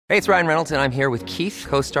Hey, it's Ryan Reynolds, and I'm here with Keith,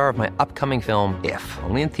 co-star of my upcoming film, If,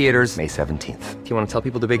 only in theaters May 17th. Do you want to tell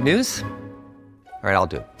people the big news? All right, I'll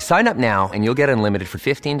do it. Sign up now and you'll get unlimited for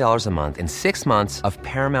 $15 a month and 6 months of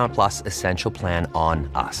Paramount Plus Essential Plan on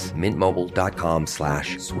us.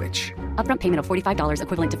 MintMobile.com/switch. Upfront payment of $45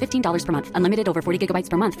 equivalent to $15 per month. Unlimited over 40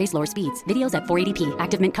 gigabytes per month. Face lower speeds. Videos at 480p.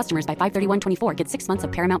 Active Mint customers by 531.24 get 6 months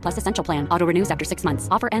of Paramount Plus Essential Plan. Auto renews after 6 months.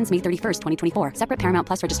 Offer ends May 31st, 2024. Separate Paramount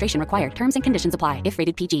Plus registration required. Terms and conditions apply if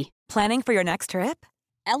rated PG. Planning for your next trip?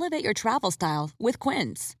 Elevate your travel style with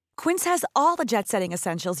Quince. Quince has all the jet-setting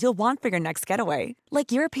essentials you'll want for your next getaway,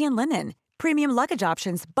 like European linen, premium luggage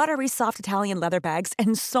options, buttery soft Italian leather bags,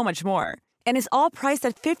 and so much more. And is all priced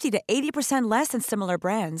at 50 to 80% less than similar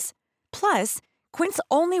brands. Plus, Quince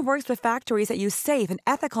only works with factories that use safe and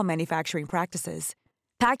ethical manufacturing practices.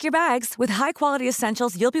 Pack your bags with high-quality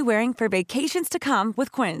essentials you'll be wearing for vacations to come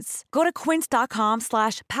with Quince. Go to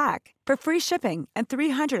quince.com/pack for free shipping and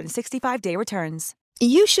 365-day returns.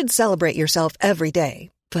 You should celebrate yourself every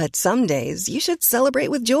day, but some days you should celebrate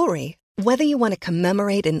with jewelry. Whether you want to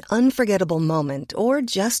commemorate an unforgettable moment or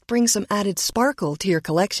just bring some added sparkle to your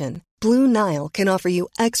collection, Blue Nile can offer you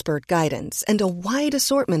expert guidance and a wide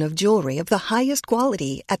assortment of jewelry of the highest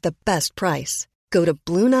quality at the best price. Go to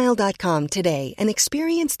BlueNile.com today and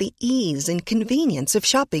experience the ease and convenience of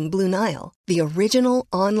shopping Blue Nile, the original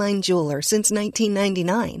online jeweler since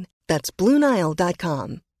 1999. That's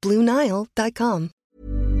BlueNile.com. BlueNile.com.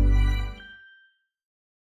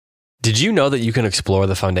 Did you know that you can explore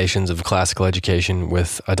the foundations of classical education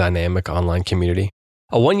with a dynamic online community?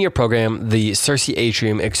 A one-year program, the CiRCE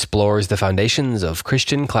Atrium explores the foundations of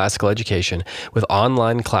Christian classical education with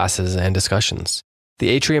online classes and discussions. The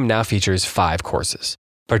Atrium now features 5 courses.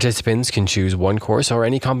 Participants can choose one course or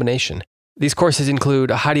any combination. These courses include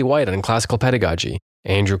Heidi White on classical pedagogy,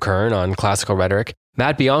 Andrew Kern on classical rhetoric,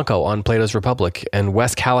 Matt Bianco on Plato's Republic, and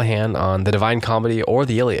Wes Callahan on the Divine Comedy or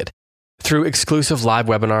the Iliad. Through exclusive live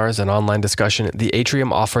webinars and online discussion, the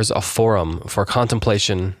Atrium offers a forum for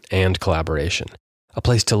contemplation and collaboration, a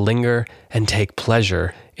place to linger and take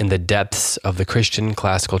pleasure in the depths of the Christian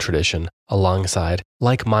classical tradition alongside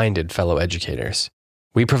like-minded fellow educators.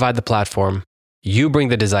 We provide the platform. You bring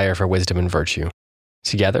the desire for wisdom and virtue.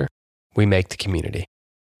 Together, we make the community.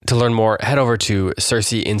 To learn more, head over to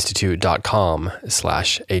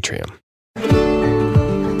circeinstitute.com/atrium.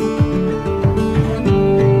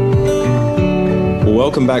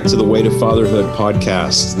 Welcome back to the Way to Fatherhood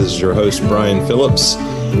podcast. This is your host, Brian Phillips.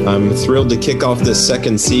 I'm thrilled to kick off this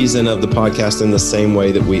second season of the podcast in the same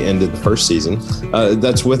way that we ended the first season.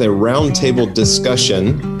 That's with a roundtable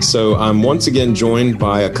discussion. So I'm once again joined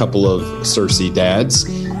by a couple of CiRCE dads,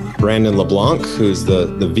 Brandon LeBlanc, who's the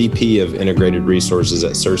VP of Integrated Resources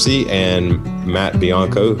at CiRCE, and Matt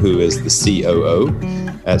Bianco, who is the COO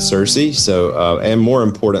at CiRCE. So, and more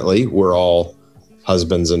importantly, we're all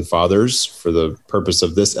husbands and fathers for the purpose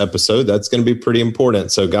of this episode. That's going to be pretty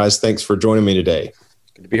important. So guys, thanks for joining me today.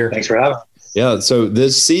 Good to be here. Thanks for having me. Yeah. So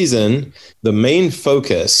this season, the main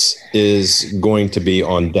focus is going to be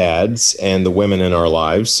on dads and the women in our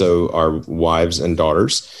lives. So our wives and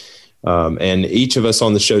daughters. And each of us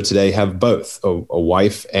on the show today have both a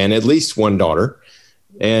wife and at least one daughter.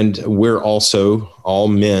 And we're also all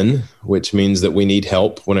men, which means that we need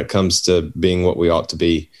help when it comes to being what we ought to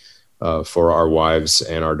be for our wives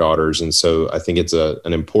and our daughters. And so I think it's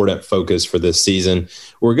an important focus for this season.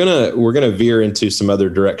 We're gonna veer into some other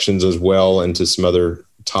directions as well, into some other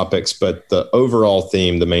topics, but the overall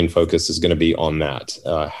theme, the main focus is going to be on that.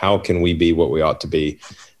 How can we be what we ought to be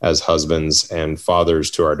as husbands and fathers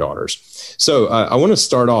to our daughters? So I want to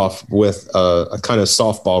start off with a kind of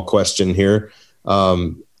softball question here.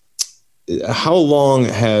 How long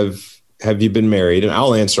have you been married? And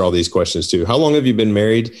I'll answer all these questions too. How long have you been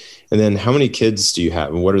married? And then how many kids do you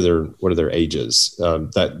have? And what are their ages?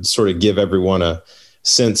 That sort of give everyone a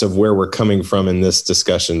sense of where we're coming from in this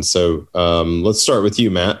discussion. So let's start with you,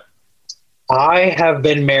 Matt. I have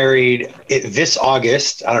been married this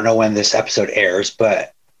August. I don't know when this episode airs,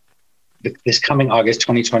 but this coming August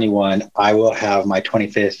 2021, I will have my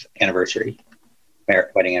 25th anniversary,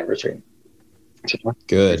 wedding anniversary.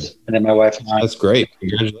 Good. And then my wife and I. That's great.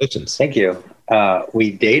 Congratulations. Thank you. We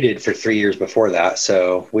dated for 3 years before that.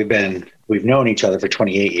 So we've known each other for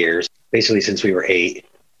 28 years, basically since we were 8.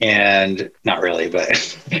 And not really,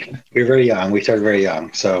 but we were very young. We started very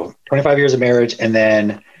young. So 25 years of marriage. And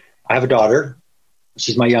then I have a daughter.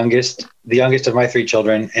 She's my youngest, the youngest of my 3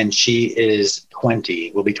 children. And she is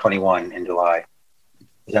 20, will be 21 in July.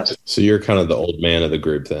 So you're kind of the old man of the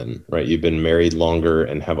group then, right? You've been married longer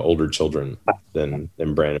and have older children than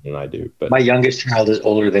Brandon and I do. But my youngest child is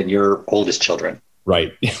older than your oldest children.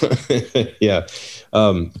 Right. Yeah.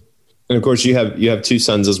 And of course you have two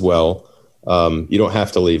sons as well. You don't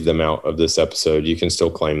have to leave them out of this episode. You can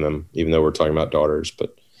still claim them, even though we're talking about daughters.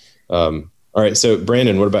 But all right. So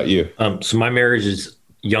Brandon, what about you? So my marriage is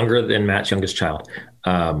younger than Matt's youngest child.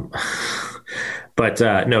 But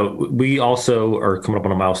no, we also are coming up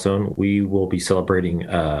on a milestone. We will be celebrating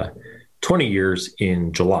 20 years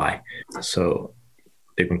in July. So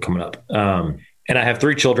they've been coming up. And I have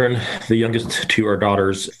 3 children. The youngest 2 are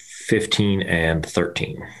daughters, 15 and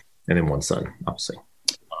 13, and then 1 son, obviously.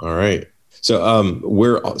 All right. So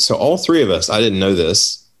all 3 of us, I didn't know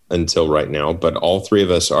this until right now, but all 3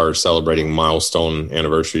 of us are celebrating milestone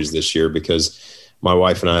anniversaries this year because my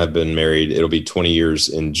wife and I have been married. It'll be 20 years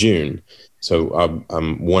in June. So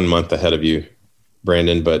I'm 1 month ahead of you,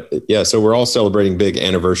 Brandon. But yeah, so we're all celebrating big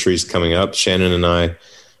anniversaries coming up. Shannon and I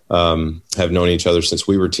have known each other since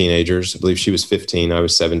we were teenagers. I believe she was 15, I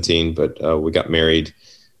was 17, but we got married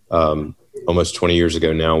almost 20 years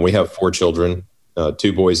ago now. We have 4 children,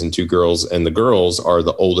 2 boys and 2 girls, and the girls are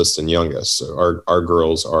the oldest and youngest. So our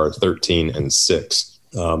girls are 13 and 6,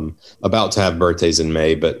 about to have birthdays in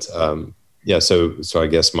May. But yeah, so I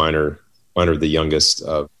guess mine are the youngest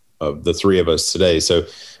of the 3 of us today. So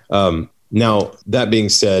now that being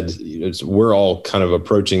said, we're all kind of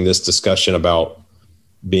approaching this discussion about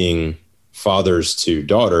being fathers to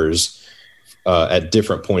daughters at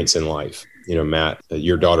different points in life. Matt,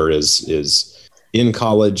 your daughter is in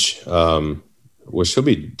college. Well, she'll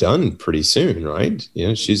be done pretty soon, right?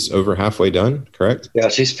 She's over halfway done, correct? Yeah,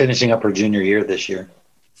 she's finishing up her junior year this year.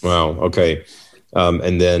 Wow. Okay.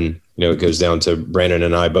 And then, it goes down to Brandon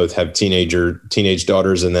and I both have teenage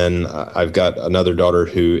daughters. And then I've got another daughter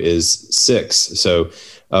who is 6. So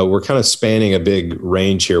we're kind of spanning a big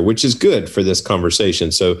range here, which is good for this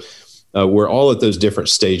conversation. So we're all at those different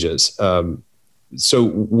stages. So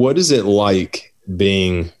what is it like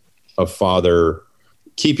being a father,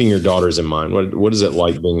 keeping your daughters in mind? What is it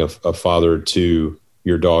like being a father to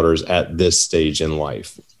your daughters at this stage in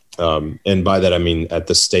life? And by that, I mean at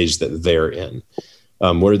the stage that they're in.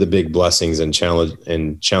 What are the big blessings and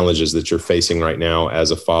challenges that you're facing right now as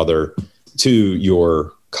a father to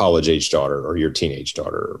your college-age daughter or your teenage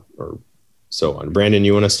daughter or so on? Brandon,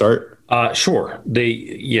 you want to start? Sure.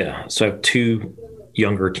 So I have 2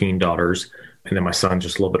 younger teen daughters, and then my son's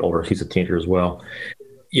just a little bit older. He's a teenager as well.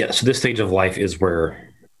 Yeah. So this stage of life is where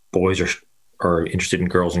boys are interested in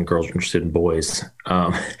girls and girls are interested in boys.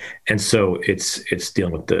 And so it's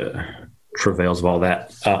dealing with the travails of all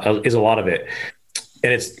that, is a lot of it.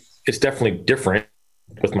 And it's definitely different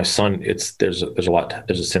with my son. There's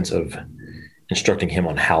a sense of instructing him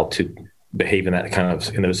on how to behave in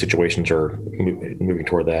those situations or moving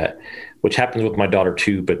toward that, which happens with my daughter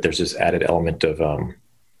too. But there's this added element of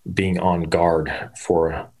being on guard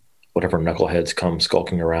for whatever knuckleheads come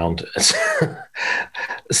skulking around.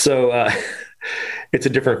 So it's a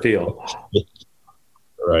different feel.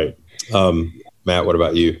 Right. Matt, what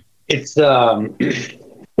about you? It's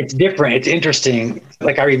different. It's interesting.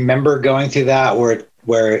 Like I remember going through that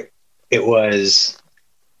where it was,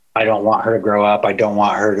 I don't want her to grow up. I don't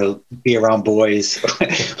want her to be around boys.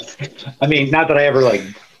 I mean, not that I ever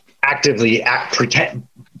actively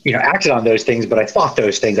acted on those things, but I thought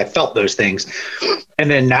those things, I felt those things. And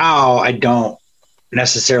then now I don't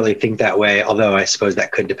necessarily think that way. Although I suppose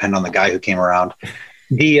that could depend on the guy who came around.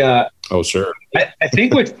 Oh, sure. I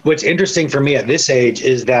think what's interesting for me at this age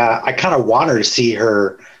is that I kind of want her to see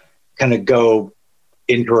her kind of go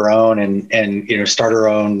into her own and start her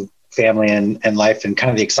own family and life and kind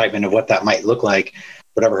of the excitement of what that might look like,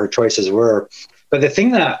 whatever her choices were. But the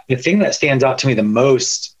thing that stands out to me the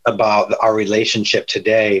most about our relationship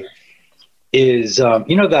today is,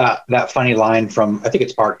 that funny line from, I think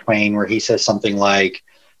it's Mark Twain, where he says something like,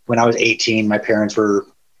 when I was 18, my parents were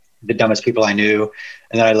the dumbest people I knew.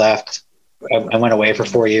 And then I left. I went away for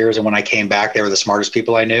 4 years. And when I came back, they were the smartest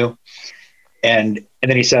people I knew. And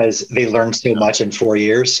then he says, they learned so much in 4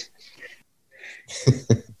 years.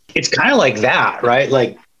 It's kind of like that, right?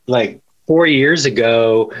 Like 4 years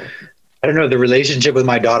ago, I don't know, the relationship with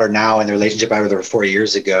my daughter now and the relationship I had with her 4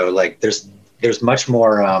 years ago, like there's much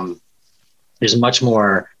more,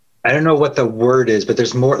 I don't know what the word is, but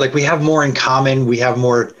there's more, like we have more in common. There are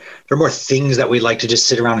more things that we like to just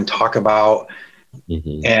sit around and talk about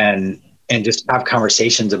and just have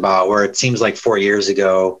conversations about, where it seems like 4 years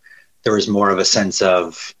ago, there was more of a sense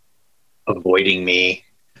of avoiding me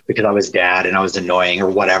because I was dad and I was annoying or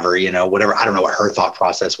whatever. I don't know what her thought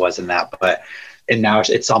process was in that, and now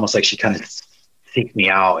it's almost like she kind of seeked me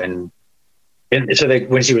out. And so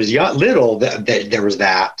when she was little, there was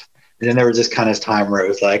that. And then there was this kind of time where it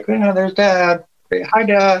was like, there's dad, Hi,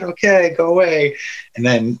 Dad. Okay, go away.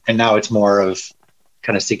 And now it's more of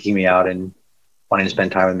kind of seeking me out and wanting to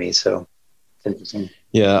spend time with me. So it's interesting.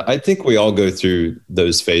 Yeah, I think we all go through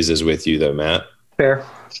those phases with you, though, Matt. Fair.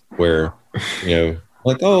 Where,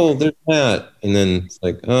 like, oh, there's Matt. And then it's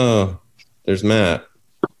like, oh, there's Matt.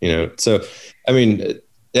 So, I mean,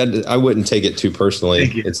 I wouldn't take it too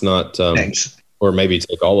personally. It's not, or maybe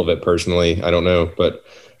take all of it personally. I don't know. But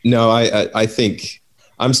no, I think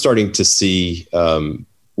I'm starting to see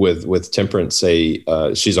with Temperance,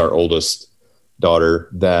 she's our oldest daughter,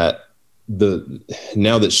 that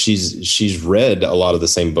now that she's read a lot of the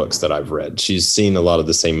same books that I've read, she's seen a lot of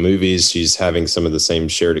the same movies, she's having some of the same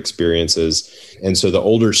shared experiences. And so the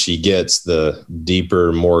older she gets, the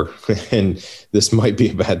deeper, more, and this might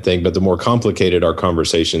be a bad thing, but the more complicated our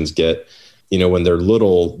conversations get. When they're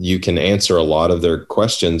little, you can answer a lot of their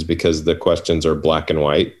questions because the questions are black and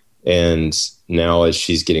white. And now as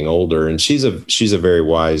she's getting older, and she's a very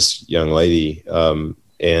wise young lady,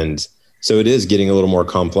 and so it is getting a little more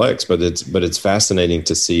complex, but it's fascinating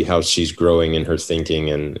to see how she's growing in her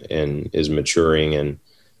thinking and is maturing.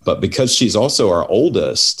 But because she's also our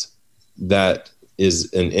oldest, that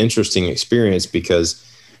is an interesting experience because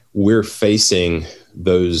we're facing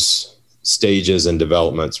those stages and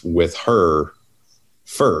developments with her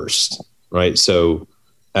first, right? So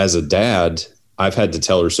as a dad, I've had to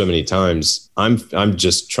tell her so many times, I'm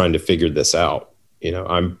just trying to figure this out.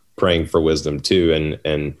 I'm praying for wisdom too.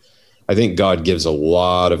 And I think God gives a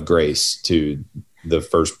lot of grace to the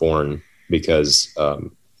firstborn because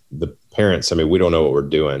the parents, we don't know what we're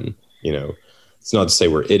doing. It's not to say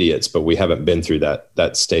we're idiots, but we haven't been through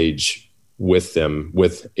that stage with them,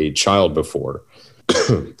 with a child before.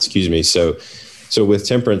 Excuse me. So with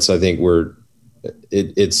Temperance, I think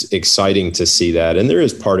it's exciting to see that. And there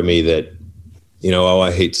is part of me that,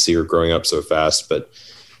 I hate to see her growing up so fast, but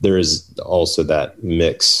there is also that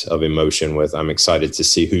mix of emotion with, I'm excited to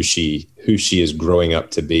see who she is growing up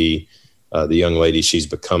to be, the young lady she's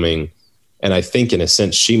becoming. And I think in a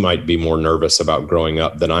sense, she might be more nervous about growing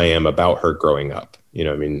up than I am about her growing up.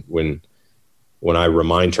 When I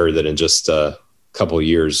remind her that in just a couple of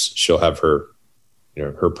years, she'll have her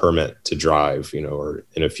permit to drive, or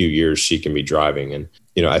in a few years she can be driving. And,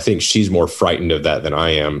 I think she's more frightened of that than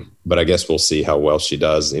I am, but I guess we'll see how well she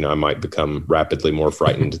does. I might become rapidly more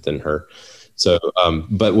frightened than her. So,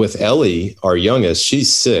 but with Ellie, our youngest,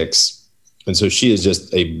 she's 6. And so she is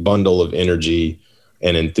just a bundle of energy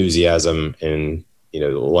and enthusiasm and,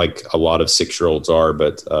 like a lot of 6-year-olds are,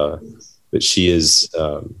 but she is,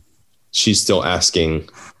 she's still asking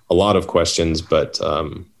a lot of questions, but,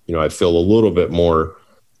 I feel a little bit more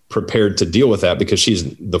prepared to deal with that because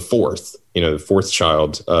she's the fourth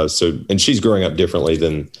child. And she's growing up differently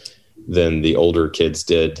than the older kids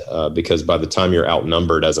did, because by the time you're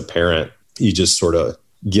outnumbered as a parent, you just sort of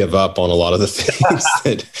give up on a lot of the things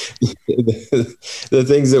the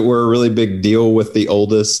things that were a really big deal with the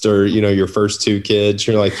oldest or, your first 2 kids.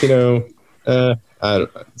 You're like, it's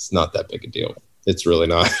not that big a deal. It's really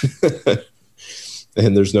not.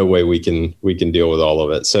 And there's no way we can deal with all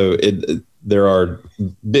of it. So there are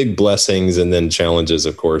big blessings and then challenges,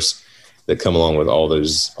 of course, that come along with all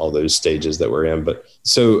those stages that we're in. But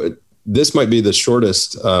so this might be the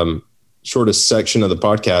shortest section of the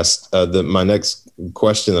podcast. My next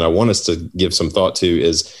question that I want us to give some thought to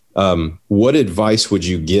is, what advice would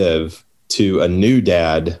you give to a new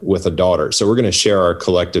dad with a daughter? So we're going to share our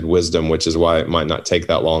collected wisdom, which is why it might not take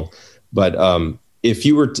that long. But if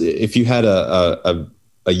you had a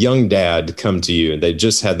young dad come to you and they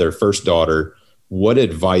just had their first daughter, what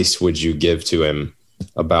advice would you give to him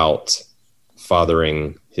about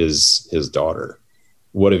fathering his daughter?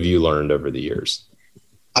 What have you learned over the years?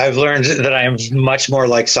 I've learned that I am much more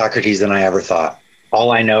like Socrates than I ever thought.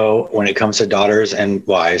 All I know when it comes to daughters and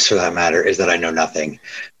wives, for that matter, is that I know nothing.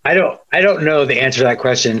 I don't know the answer to that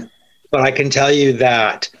question, but I can tell you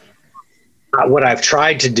that what I've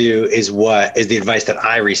tried to do is the advice that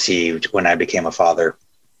I received when I became a father.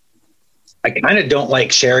 I kind of don't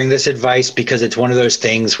like sharing this advice because it's one of those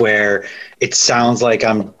things where it sounds like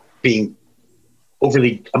I'm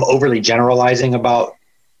overly generalizing about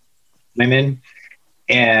women,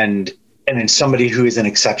 and then somebody who is an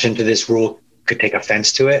exception to this rule could take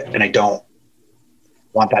offense to it, and I don't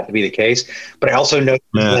want that to be the case. But I also know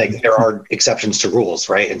there are exceptions to rules,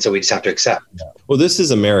 right? And so we just have to accept. Well, this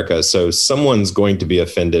is America, so someone's going to be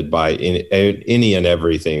offended by any and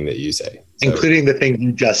everything that you say, including the things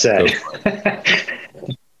you just said.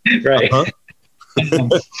 Right.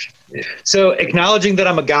 Uh-huh. So acknowledging that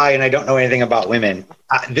I'm a guy and I don't know anything about women,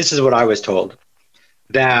 this is what I was told,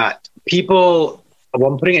 that people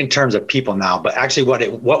Well, I'm putting it in terms of people now, but actually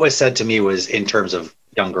what was said to me was in terms of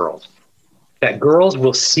young girls, that girls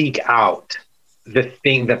will seek out the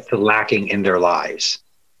thing that's lacking in their lives.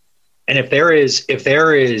 And if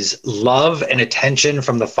there is love and attention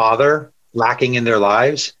from the father lacking in their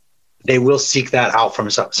lives, they will seek that out from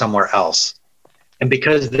somewhere else. And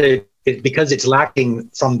because it's lacking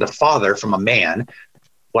from the father, from a man,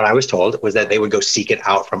 what I was told was that they would go seek it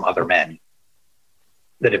out from other men.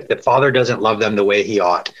 That if the father doesn't love them the way he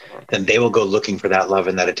ought, then they will go looking for that love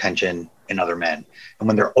and that attention in other men. And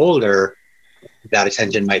when they're older, that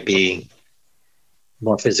attention might be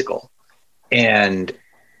more physical. And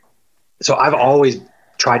so I've always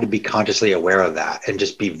tried to be consciously aware of that and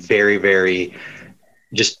just be very, very,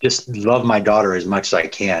 just love my daughter as much as I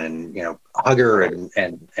can, and, you know, hug her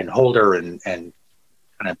and hold her and kind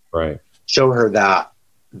of show her that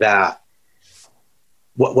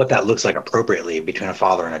what that looks like appropriately between a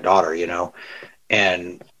father and a daughter, you know,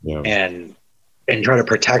 and try to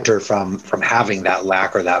protect her from having that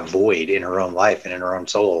lack or that void in her own life and in her own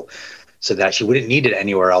soul, so that she wouldn't need it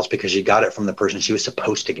anywhere else because she got it from the person she was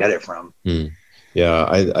supposed to get it from. Yeah.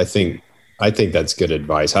 I think that's good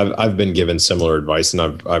advice. I've been given similar advice,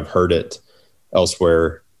 and I've heard it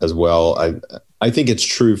elsewhere as well. I think it's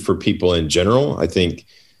true for people in general. I think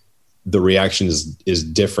the reaction is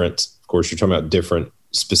different. Of course, you're talking about different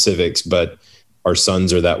specifics, but our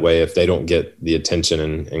sons are that way. If they don't get the attention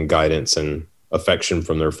and guidance and affection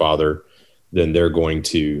from their father, then they're going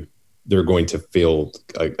to feel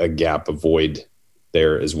a gap, a void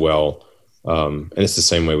there as well. And it's the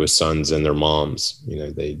same way with sons and their moms. You know,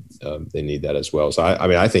 they need that as well. So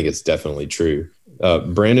I think it's definitely true.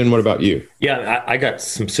 Brandon, what about you? Yeah, I got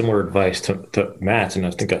some similar advice to Matt's, and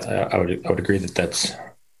I think I would agree that that's,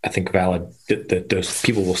 I think, valid. That those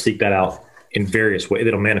people will seek that out in various ways.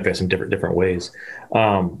 It'll manifest in different ways.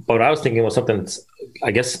 But what I was thinking was something that's,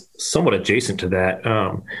 I guess, somewhat adjacent to that.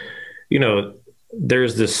 You know,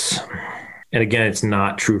 there's this, and again, it's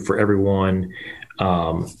not true for everyone.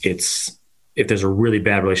 If there's a really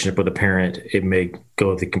bad relationship with a parent, it may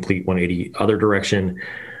go the complete 180 other direction.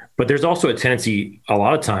 But there's also a tendency a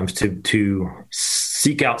lot of times to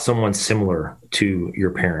seek out someone similar to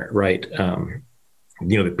your parent, right? You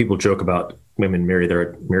know, people joke about women marry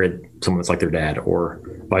someone that's like their dad, or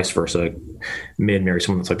vice versa. Men marry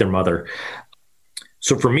someone that's like their mother.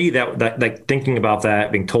 So for me, that like thinking about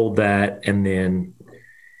that, being told that, and then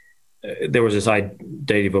there was this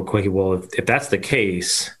idea of, okay, well, if that's the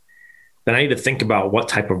case, then I need to think about what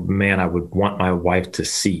type of man I would want my wife to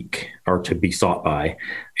seek or to be sought by.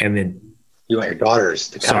 And then you want your daughters,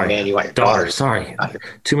 the kind of man you want your daughters. Sorry,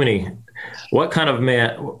 too many. What kind of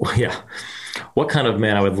man? Yeah. What kind of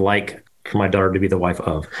man I would like for my daughter to be the wife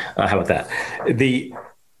of? How about that? And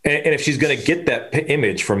if she's going to get that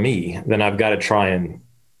image from me, then I've got to try and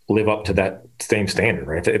live up to that same standard,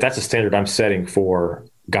 right? If that's a standard I'm setting for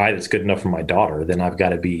a guy that's good enough for my daughter, then I've got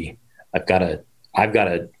to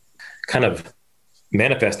kind of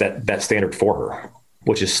manifest that standard for her,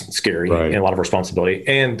 which is scary and a lot of responsibility.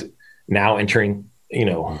 And now entering, you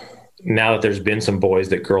know, now that there's been some boys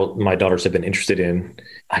that my daughters have been interested in,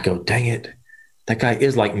 I go, dang it, that guy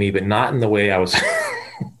is like me, but not in the way I was,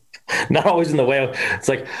 not always in the way. It's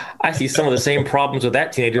like, I see some of the same problems with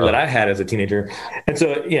that teenager that I had as a teenager. And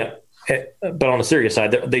so, yeah. But on the serious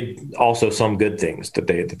side, they also some good things that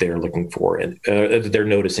they are looking for and that they're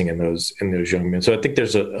noticing in those young men. So I think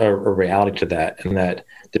there's a reality to that, and that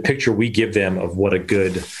the picture we give them of what a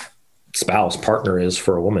good spouse partner is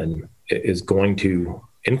for a woman is going to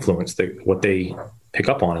influence what they pick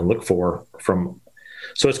up on and look for from.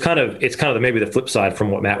 So it's kind of maybe the flip side from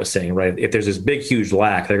what Matt was saying, right? If there's this big, huge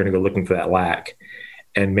lack, they're going to go looking for that lack,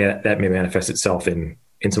 and that may manifest itself in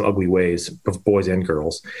some ugly ways, both boys and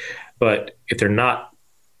girls. But if they're not,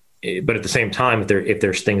 but at the same time, if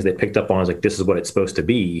there's things they picked up on, is like, this is what it's supposed to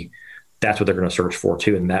be, that's what they're going to search for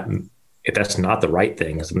too. And that, if that's not the right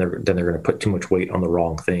things, then they're going to put too much weight on the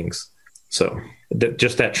wrong things. So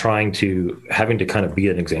just that having to kind of be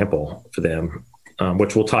an example for them,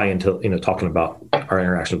 which will tie into, you know, talking about our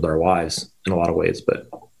interaction with our wives in a lot of ways. But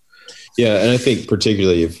yeah. And I think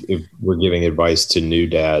particularly if we're giving advice to new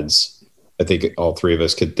dads, I think all three of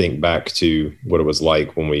us could think back to what it was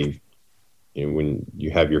like when when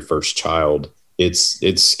you have your first child.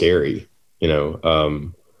 It's scary, you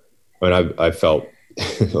know. When I felt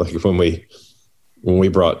like when we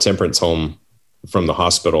brought Temperance home from the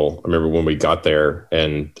hospital, I remember when we got there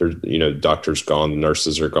and there's, you know, doctor's gone, the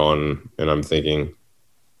nurses are gone, and I'm thinking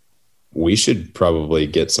we should probably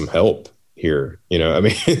get some help here. You know, I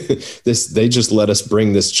mean, they just let us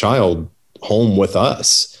bring this child home with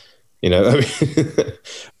us. I mean,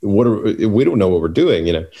 we don't know what we're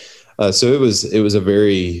doing, So it was a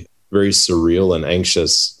very, very surreal and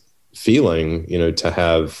anxious feeling, to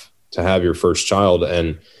have your first child.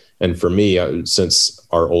 And for me, since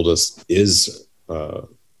our oldest is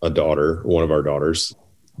a daughter, one of our daughters,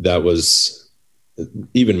 that was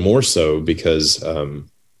even more so because,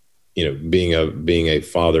 being a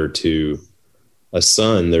father to a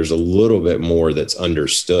son, there's a little bit more that's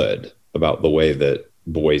understood about the way that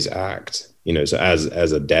boys act, so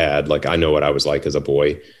as a dad, like I know what I was like as a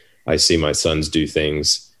boy. I see my sons do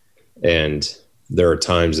things, and there are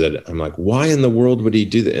times that I'm like, why in the world would he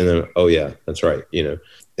do that? And then, oh yeah, that's right.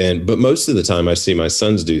 But most of the time I see my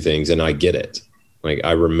sons do things and I get it. Like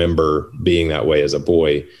I remember being that way as a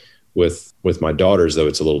boy. With my daughters, though,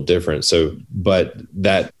 it's a little different. So, but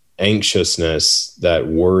that anxiousness, that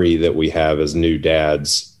worry that we have as new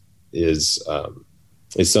dads is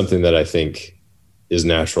something that I think is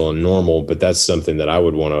natural and normal, but that's something that I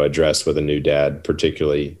would want to address with a new dad,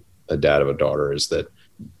 particularly a dad of a daughter, is that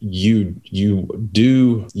you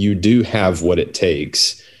do have what it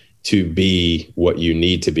takes to be what you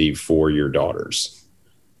need to be for your daughters.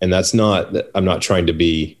 And that's not, I'm not trying to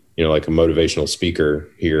be, like a motivational speaker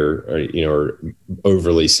here, or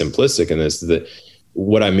overly simplistic in this. That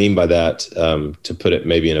what I mean by that, to put it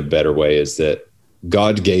maybe in a better way, is that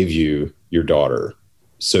God gave you your daughter,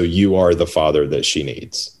 so you are the father that she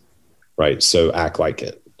needs, right? So act like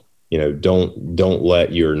it. Don't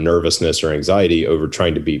let your nervousness or anxiety over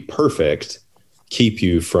trying to be perfect keep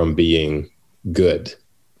you from being good,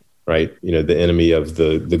 right? The enemy of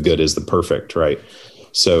the good is the perfect, right?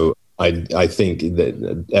 So I think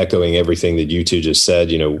that, echoing everything that you two just said,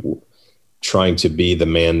 trying to be the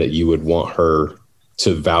man that you would want her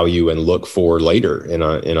to value and look for later in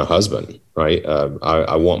a husband, right?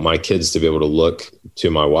 I want my kids to be able to look to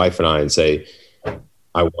my wife and I and say,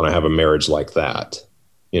 I want to have a marriage like that.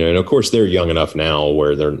 And of course they're young enough now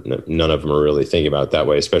where none of them are really thinking about it that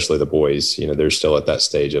way, especially the boys. They're still at that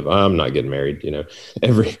stage of, I'm not getting married.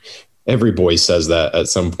 Every boy says that at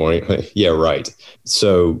some point. Yeah, right.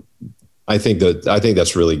 So I think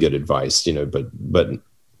that's really good advice, but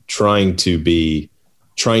trying to be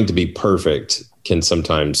perfect can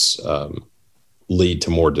sometimes lead to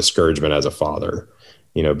more discouragement as a father,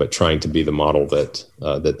 but trying to be the model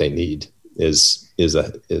that they need is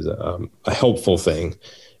a helpful thing.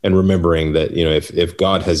 And remembering that, if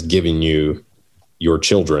God has given you your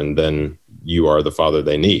children, then you are the father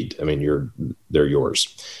they need. I mean, they're yours.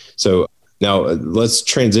 So now let's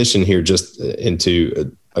transition here just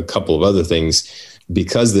into a couple of other things,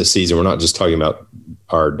 because this season, we're not just talking about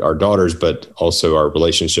our daughters, but also our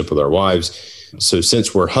relationship with our wives. So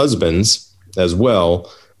since we're husbands as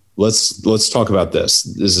well, let's talk about this.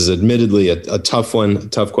 This is admittedly a tough one, a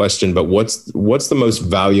tough question, but what's the most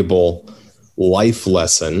valuable life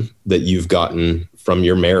lesson that you've gotten from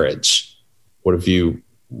your marriage? What have you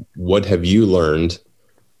learned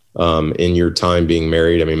in your time being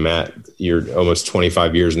married? I mean, Matt, you're almost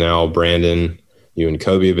 25 years now. Brandon, you and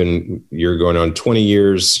Kobe you're going on 20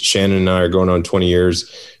 years. Shannon and I are going on 20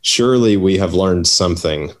 years. Surely we have learned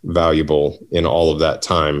something valuable in all of that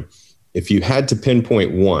time. If you had to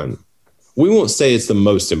pinpoint one, we won't say it's the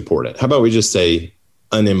most important. How about we just say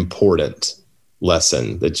an important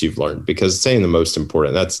lesson that you've learned? Because saying the most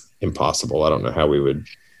important, that's impossible. I don't know how we would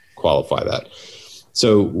qualify that.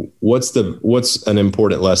 So what's an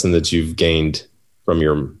important lesson that you've gained from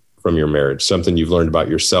your marriage? Something you've learned about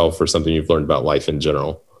yourself or something you've learned about life in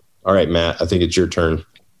general? All right, Matt, I think it's your turn.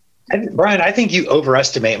 Brian, I think you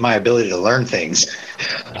overestimate my ability to learn things.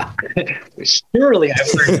 Surely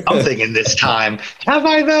I've learned something in this time. Have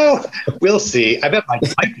I, though? We'll see. I bet my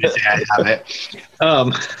wife would say I haven't.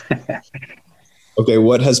 Okay,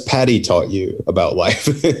 what has Patty taught you about life?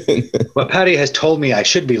 What Patty has told me I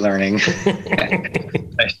should be learning,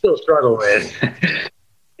 I still struggle with.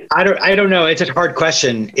 I don't know. It's a hard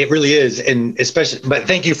question. It really is. And especially, but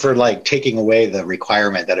thank you for taking away the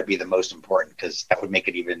requirement that it be the most important, because that would make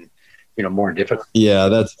it even, more difficult. Yeah,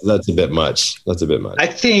 that's a bit much. That's a bit much. I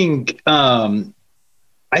think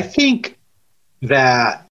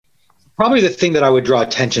that probably the thing that I would draw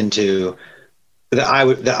attention to, that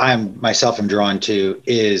I myself am drawn to,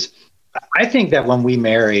 is I think that when we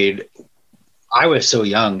married, I was so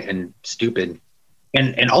young and stupid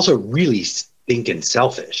and also really thinking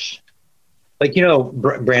selfish.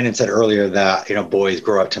 Brandon said earlier that, boys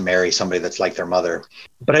grow up to marry somebody that's like their mother,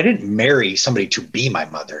 but I didn't marry somebody to be my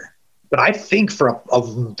mother. But I think for a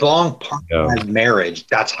long part of my marriage,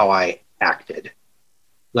 that's how I acted.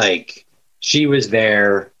 She was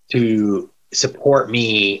there to support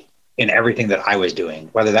me in everything that I was doing,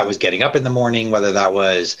 whether that was getting up in the morning, whether that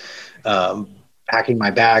was packing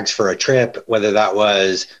my bags for a trip, whether that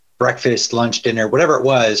was breakfast, lunch, dinner, whatever it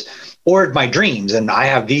was, or my dreams. And I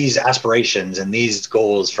have these aspirations and these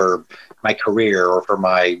goals for my career or for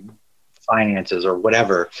my finances or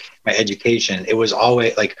whatever, my education. It was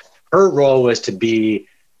always like her role was to be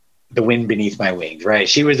the wind beneath my wings, right?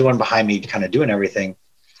 She was the one behind me kind of doing everything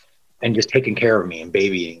and just taking care of me and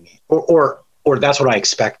babying me, or that's what I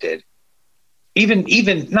expected. Even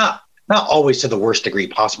not always to the worst degree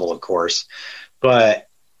possible, of course, but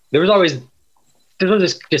there was always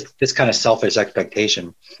this kind of selfish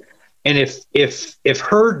expectation. And if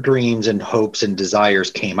her dreams and hopes and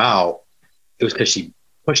desires came out, it was because she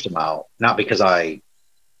pushed them out, not because I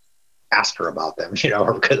asked her about them,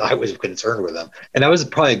 or because I was concerned with them. And that was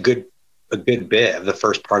probably a good bit of the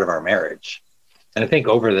first part of our marriage. And I think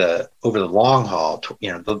over the long haul,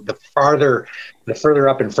 the further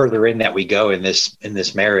up and further in that we go in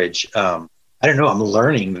this marriage, I don't know, I'm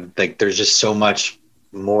learning like there's just so much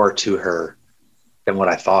more to her than what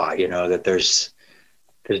I thought, that there's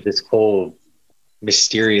this whole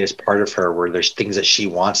mysterious part of her where there's things that she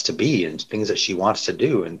wants to be and things that she wants to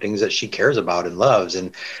do and things that she cares about and loves.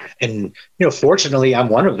 And fortunately I'm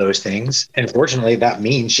one of those things. And fortunately that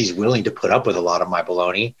means she's willing to put up with a lot of my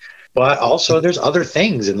baloney, but also there's other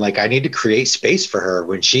things. And like, I need to create space for her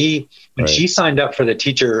when she signed up for the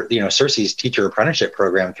teacher, Cersei's teacher apprenticeship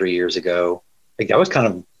program 3 years ago. Like that was kind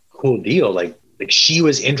of a cool deal. Like she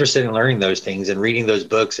was interested in learning those things and reading those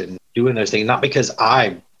books and doing those things, not because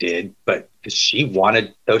I did, but because she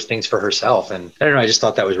wanted those things for herself. And I don't know, I just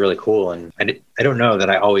thought that was really cool. And I don't know that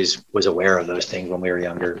I always was aware of those things when we were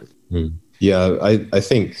younger. Yeah, I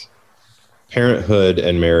think parenthood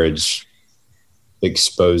and marriage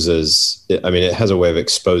exposes, it has a way of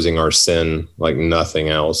exposing our sin like nothing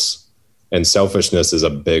else. And selfishness is a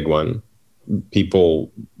big one.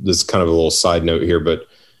 People, this is kind of a little side note here, but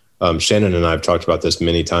Shannon and I have talked about this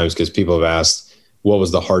many times because people have asked, what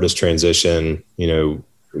was the hardest transition?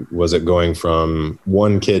 Was it going from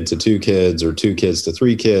 1 kid to 2 kids or 2 kids to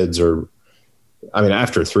 3 kids? Or,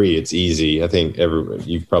 after 3, it's easy. I think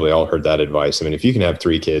you've probably all heard that advice. If you can have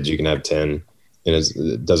 3 kids, you can have 10. And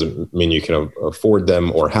it doesn't mean you can afford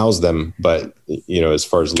them or house them. But, as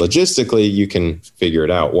far as logistically, you can figure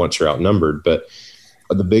it out once you're outnumbered. But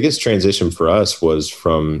the biggest transition for us was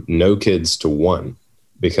from no kids to 1,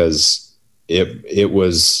 because it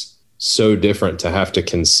was so different to have to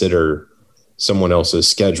consider someone else's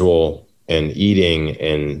schedule and eating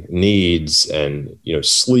and needs and,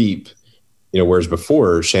 sleep, whereas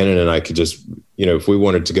before Shannon and I could just, if we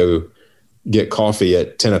wanted to go get coffee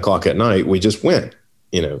at 10 o'clock at night, we just went,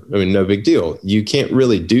 no big deal. You can't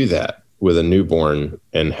really do that with a newborn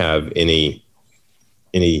and have any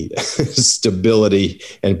stability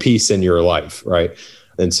and peace in your life. Right.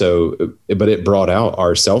 And so, but it brought out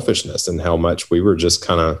our selfishness and how much we were just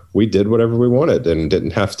we did whatever we wanted and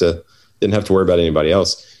didn't have to worry about anybody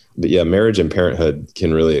else. But yeah, marriage and parenthood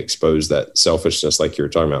can really expose that selfishness, like you were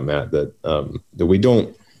talking about, Matt, that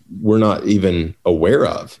we're not even aware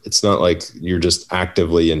of. It's not like you're just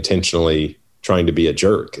actively, intentionally trying to be a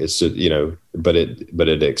jerk. It's just, but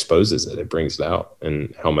it exposes it. It brings it out,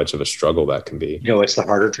 and how much of a struggle that can be. It's the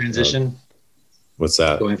harder transition. What's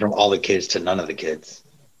that? Going from all the kids to none of the kids.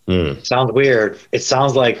 Sounds weird. It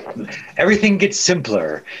sounds like everything gets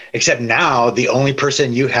simpler, except now the only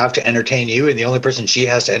person you have to entertain you and the only person she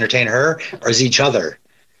has to entertain her is each other.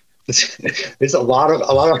 There's a lot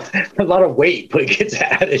of weight but it gets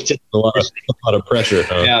added. Just a lot of pressure.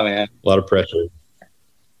 Huh? Yeah, man. A lot of pressure.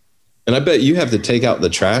 And I bet you have to take out the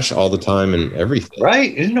trash all the time and everything.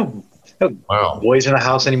 Right? There's no boys in the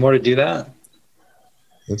house anymore to do that.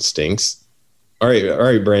 It stinks. All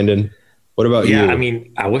right, Brandon. What about you? Yeah,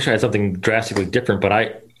 I wish I had something drastically different, but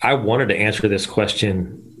I wanted to answer this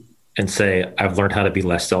question and say I've learned how to be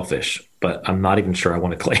less selfish, but I'm not even sure I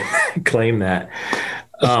want to claim that.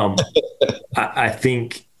 I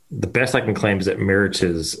think the best I can claim is that marriage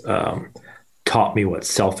has taught me what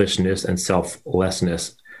selfishness and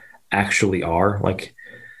selflessness actually are. Like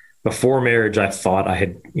before marriage, I thought I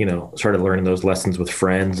had, started learning those lessons with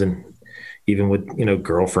friends and even with,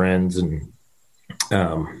 girlfriends and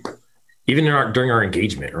even during our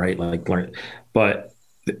engagement, right? But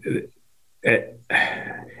at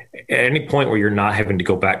any point where you're not having to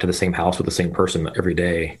go back to the same house with the same person every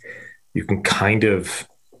day, you can kind of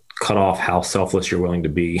cut off how selfless you're willing to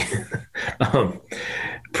be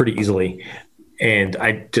pretty easily. And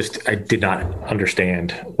I did not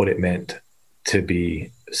understand what it meant to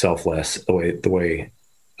be selfless the way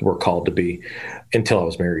we're called to be until I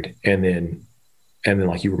was married. And then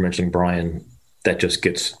like you were mentioning, Brian, that just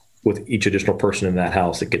gets with each additional person in that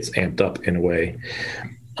house, it gets amped up in a way.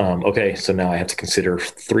 Okay, so now I have to consider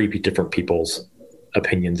 3 different people's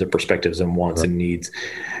opinions and perspectives and wants and needs.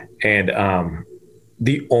 And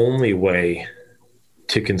the only way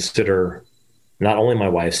to consider not only my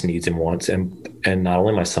wife's needs and wants and not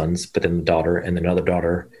only my son's, but then the daughter and another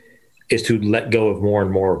daughter, is to let go of more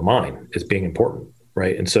and more of mine as being important.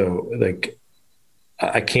 Right. And so like,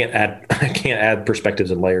 I can't add perspectives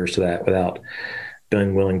and layers to that without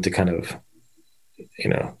being willing to kind of,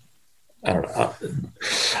 I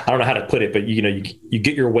don't know how to put it, but you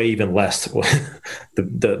get your way even less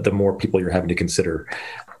the more people you're having to consider,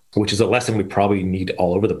 which is a lesson we probably need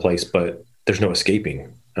all over the place, but there's no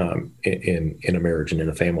escaping in a marriage and in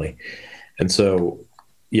a family. And so,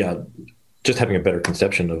 just having a better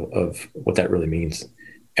conception of what that really means.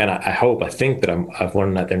 And I think that I've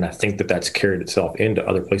learned that, and I think that that's carried itself into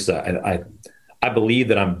other places. I believe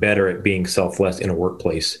that I'm better at being selfless in a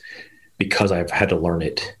workplace because I've had to learn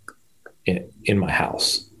it in my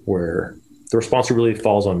house, where the responsibility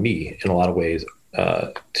falls on me in a lot of ways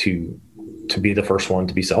to be the first one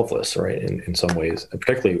to be selfless, right? In some ways,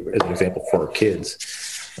 particularly as an example for our kids,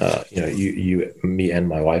 you, me, and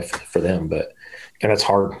my wife for them. And it's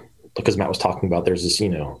hard because Matt was talking about there's this,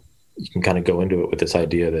 you can kind of go into it with this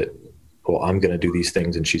idea that, well, I'm going to do these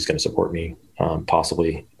things and she's going to support me.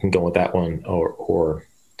 Possibly you can go with that one, or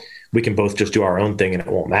we can both just do our own thing and it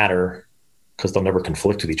won't matter because they'll never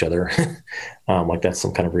conflict with each other. Like that's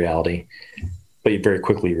some kind of reality. But you very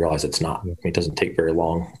quickly realize it's not. I mean, it doesn't take very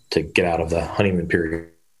long to get out of the honeymoon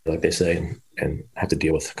period, like they say, and have to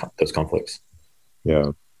deal with those conflicts.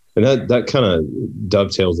 Yeah. And that kind of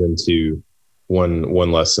dovetails into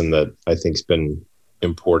one lesson that I think has been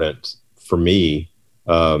important for me.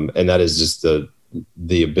 And that is just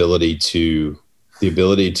the ability to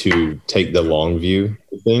take the long view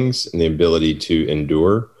of things and the ability to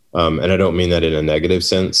endure. And I don't mean that in a negative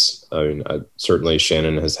sense. I mean, certainly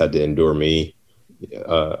Shannon has had to endure me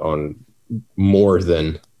on more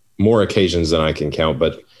occasions than I can count.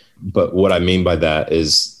 But what I mean by that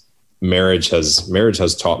is marriage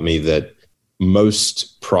has taught me that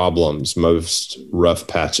most problems, most rough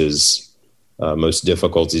patches, most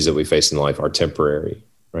difficulties that we face in life are temporary,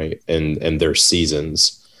 right? And they're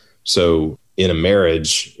seasons. So in a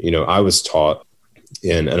marriage, I was taught,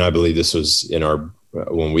 and I believe this was in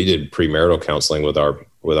when we did premarital counseling with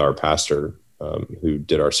our pastor who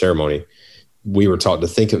did our ceremony, we were taught to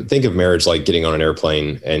think of marriage like getting on an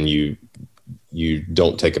airplane and you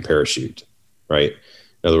don't take a parachute, right?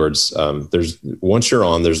 In other words, once you're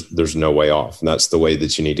on, there's no way off. And that's the way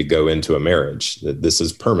that you need to go into a marriage, that this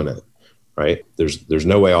is permanent, right? There's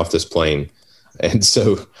no way off this plane. And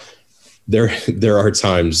so there are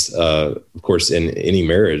times, of course, in any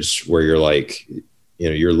marriage where you're like,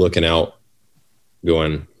 you're looking out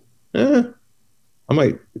going, I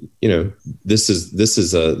might, this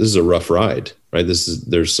is a rough ride, right?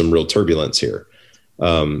 There's some real turbulence here.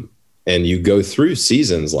 And you go through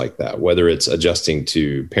seasons like that, whether it's adjusting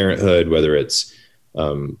to parenthood, whether it's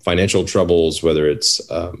financial troubles, whether it's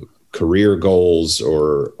career goals,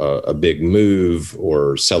 or a big move,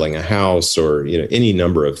 or selling a house, or any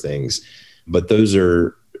number of things. But those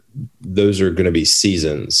are going to be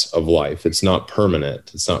seasons of life. It's not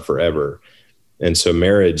permanent. It's not forever. And so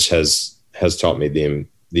marriage has taught me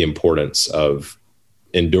the importance of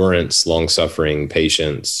endurance, long suffering,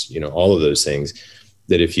 patience, all of those things.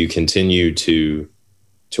 That if you continue to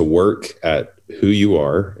work at who you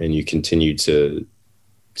are, and you continue to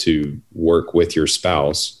work with your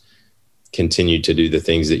spouse, continue to do the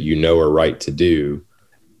things that are right to do,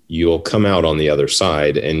 you'll come out on the other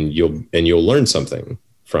side, and you'll learn something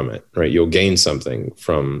from it, right? You'll gain something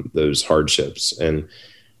from those hardships. And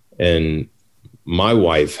my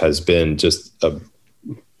wife has been just a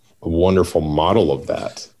wonderful model of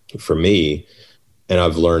that for me. And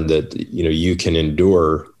I've learned that, you can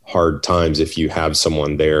endure hard times if you have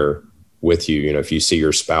someone there with you. If you see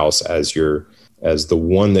your spouse as the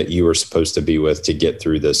one that you were supposed to be with to get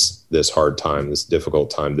through this hard time, this difficult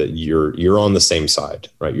time, that you're on the same side,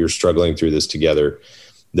 right? You're struggling through this together,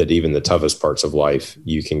 that even the toughest parts of life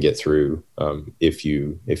you can get through if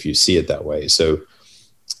you see it that way. So,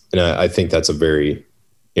 and I think that's a very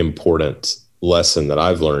important lesson that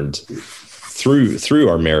I've learned through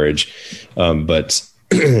our marriage. But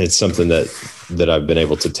it's something that I've been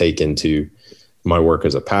able to take into my work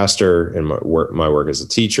as a pastor, and my work as a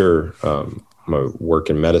teacher, my work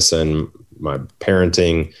in medicine, my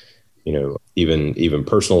parenting, even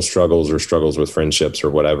personal struggles or struggles with friendships or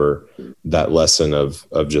whatever. That lesson of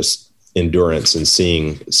just endurance and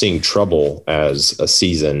seeing trouble as a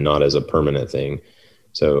season, not as a permanent thing,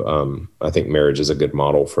 So I think marriage is a good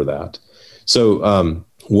model for that. So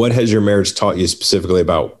what has your marriage taught you specifically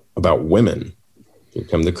about women? Here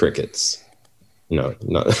come the crickets. No.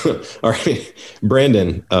 All right.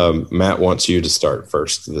 Brandon, Matt wants you to start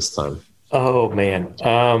first this time. Oh, man.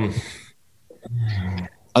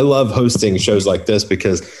 I love hosting shows like this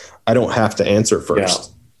because I don't have to answer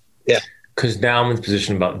first. Yeah. Because now I'm in the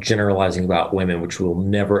position about generalizing about women, which will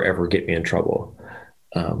never, ever get me in trouble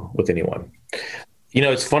with anyone.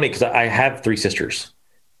 It's funny because I have 3 sisters,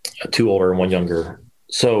 2 older and 1 younger.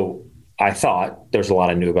 So I thought there's a lot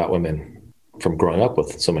I knew about women from growing up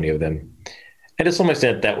with so many of them. And to some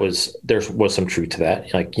extent, there was some truth to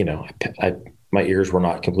that. Like, my ears were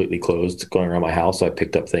not completely closed going around my house. So I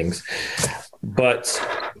picked up things. But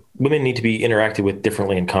women need to be interacted with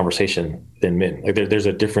differently in conversation than men. Like there's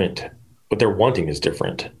a different, what they're wanting is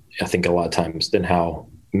different, I think, a lot of times than how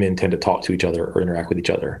men tend to talk to each other or interact with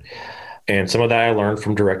each other. And some of that I learned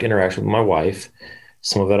from direct interaction with my wife.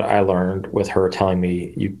 Some of that I learned with her telling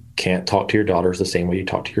me, you can't talk to your daughters the same way you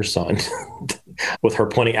talk to your son, with her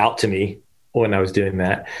pointing out to me when I was doing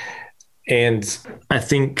that. And I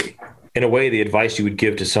think in a way, the advice you would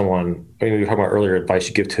give to someone, we were talking about earlier, advice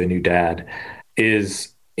you give to a new dad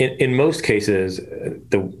is in most cases,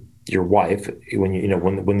 your wife,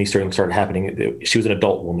 when these things started happening, she was an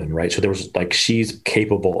adult woman, right? So there was she's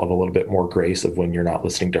capable of a little bit more grace of when you're not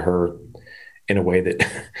listening to her in a way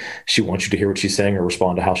that she wants you to hear what she's saying or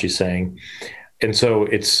respond to how she's saying. And so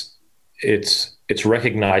it's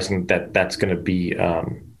recognizing that that's going to be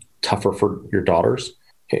tougher for your daughters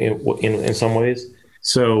in some ways.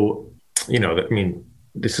 So,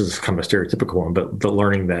 this is kind of a stereotypical one, but the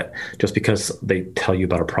learning that just because they tell you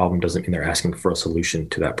about a problem doesn't mean they're asking for a solution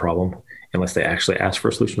to that problem, unless they actually ask for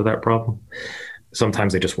a solution to that problem.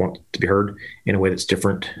 Sometimes they just want to be heard in a way that's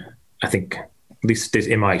different. I think, at least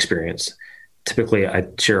in my experience, typically I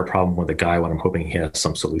share a problem with a guy when I'm hoping he has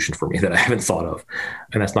some solution for me that I haven't thought of.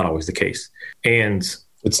 And that's not always the case. And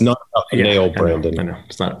it's not about the nail, Brandon. I know.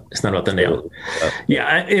 It's not about the nail.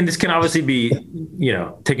 Yeah. And this can obviously be,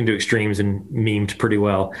 taken to extremes and memed pretty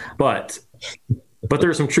well, but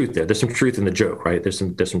there's some truth there. There's some truth in the joke, right? There's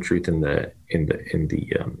some truth in the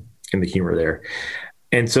humor there.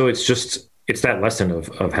 And so it's that lesson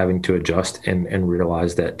of having to adjust and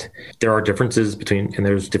realize that there are differences and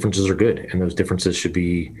those differences are good. And those differences should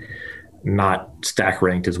be not stack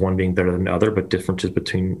ranked as one being better than the other, but differences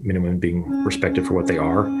between men and women being respected for what they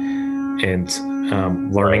are,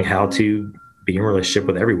 and learning how to be in a relationship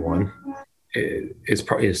with everyone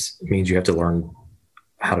means you have to learn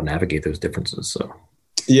how to navigate those differences. So,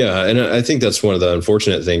 yeah. And I think that's one of the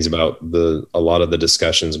unfortunate things about a lot of the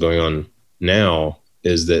discussions going on now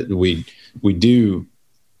is that we do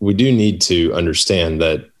need to understand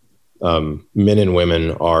that men and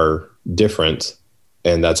women are different.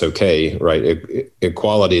 And that's okay, right?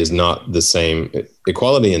 Equality is not the same.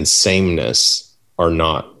 Equality and sameness are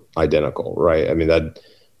not identical, right? I mean, that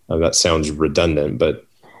sounds redundant,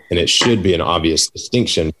 and it should be an obvious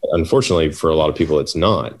distinction. Unfortunately, for a lot of people, it's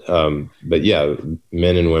not. But yeah,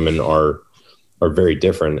 men and women are very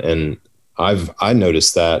different, and I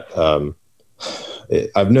noticed that.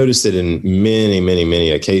 I've noticed it in many, many, many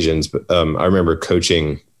occasions. But I remember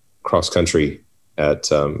coaching cross country at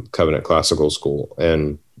Covenant Classical School,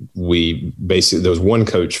 and we basically, there was one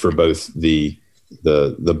coach for both the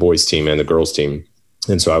boys team and the girls team,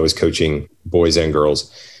 and so I was coaching boys and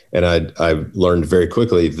girls, and I learned very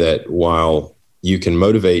quickly that while you can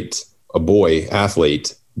motivate a boy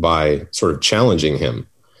athlete by sort of challenging him,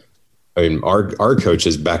 I mean, our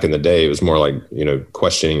coaches back in the day, it was more like,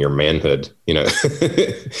 questioning your manhood,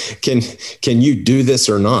 can you do this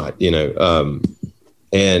or not,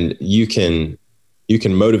 and you can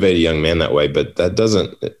motivate a young man that way, but that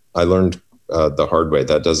doesn't, I learned the hard way,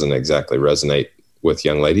 that doesn't exactly resonate with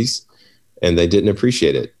young ladies, and they didn't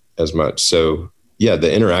appreciate it as much. So yeah,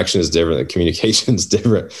 the interaction is different. The communication is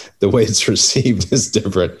different. The way it's received is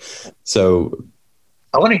different. So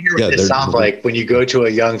I want to hear what this sounds like when you go to a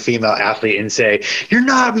young female athlete and say, you're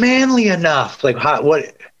not manly enough. Like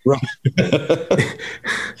what? Right.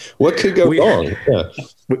 What could go wrong? Yeah.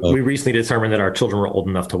 We recently determined that our children were old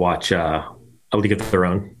enough to watch A League of Their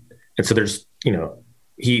Own. And so there's,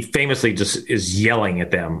 he famously just is yelling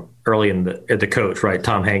at them early at the coach, right?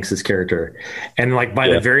 Tom Hanks' character. And by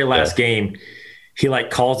the very last game, he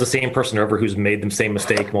calls the same person over who's made the same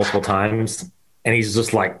mistake multiple times. And he's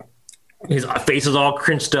just his face is all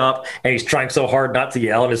crinched up and he's trying so hard not to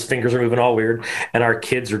yell and his fingers are moving all weird. And our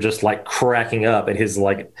kids are just cracking up at his,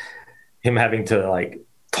 him having to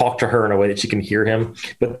talk to her in a way that she can hear him.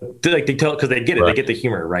 But they tell, cause they get it, right. They get the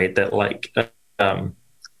humor, right? That and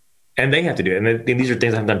And they have to do it. And then these are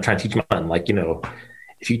things I'm trying to teach my son. Like,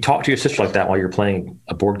 if you talk to your sister like that while you're playing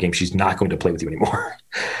a board game, she's not going to play with you anymore.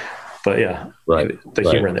 But yeah, the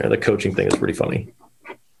humor in there, the coaching thing is pretty funny.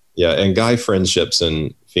 Yeah. And guy friendships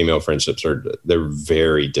and female friendships they're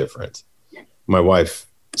very different. My wife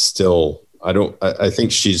still, I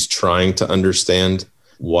think she's trying to understand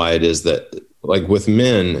why it is that, like, with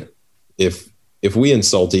men, if we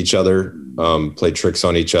insult each other, play tricks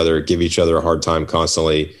on each other, give each other a hard time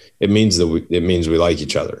constantly, it means we like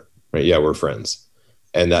each other, right? Yeah, we're friends.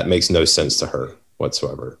 And that makes no sense to her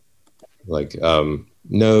whatsoever. Like,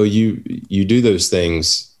 no, you do those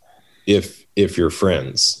things if you're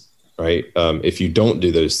friends, right? If you don't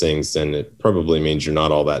do those things, then it probably means you're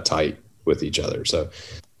not all that tight with each other. So,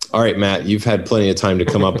 all right, Matt, you've had plenty of time to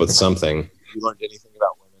come up with something. You learned anything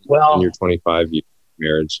about women in your 25 year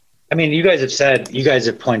marriage? I mean, you guys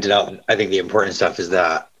have pointed out, I think the important stuff is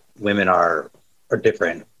that women are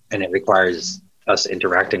different, and it requires us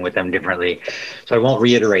interacting with them differently. So I won't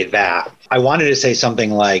reiterate that. I wanted to say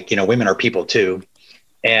something like, women are people too.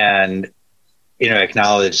 And,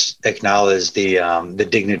 acknowledge the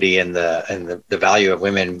dignity and the value of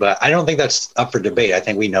women. But I don't think that's up for debate. I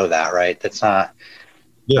think we know that, right? That's not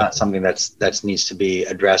something that needs to be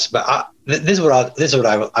addressed. But this is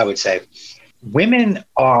what I would say. Women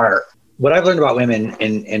are, what I've learned about women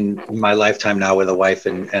in my lifetime now with a wife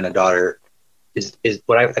and a daughter is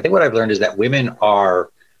what I think what I've learned is that women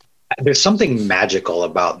there's something magical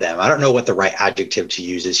about them. I don't know what the right adjective to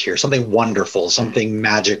use is here. Something wonderful, something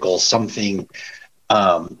magical, something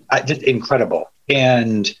just incredible.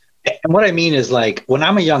 And what I mean is, like, when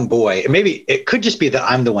I'm a young boy, maybe it could just be that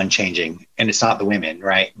I'm the one changing and it's not the women,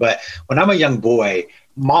 right? But when I'm a young boy,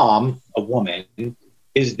 mom, a woman,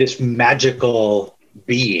 is this magical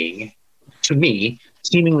being to me,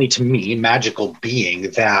 seemingly to me, magical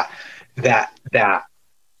being that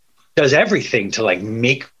does everything to, like,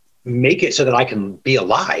 make it so that I can be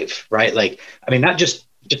alive, right? Like, I mean, not just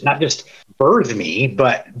birth me,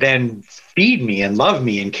 but then feed me and love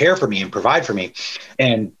me and care for me and provide for me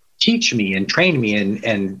and teach me and train me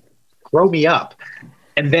and grow me up.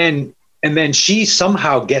 And then she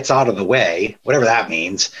somehow gets out of the way, whatever that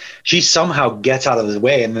means. She somehow gets out of the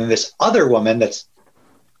way. And then this other woman that's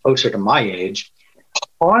closer to my age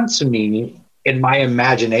haunts me in my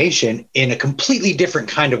imagination in a completely different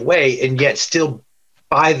kind of way, and yet still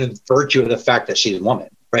by the virtue of the fact that she's a woman,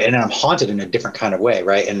 right? And I'm haunted in a different kind of way,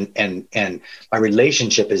 right? And my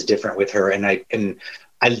relationship is different with her, and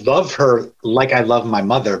I love her like I love my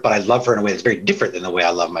mother, but I love her in a way that's very different than the way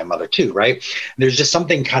I love my mother too, right? And there's just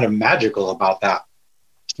something kind of magical about that.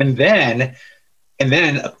 And then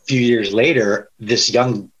a few years later, this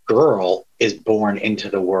young girl is born into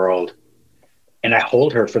the world, and I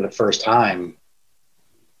hold her for the first time,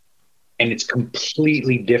 and it's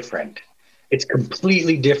completely different. It's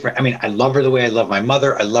completely different. I mean, I love her the way I love my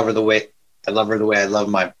mother. I love her the way I love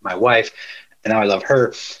my wife, and now I love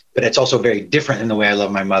her. But it's also very different than the way I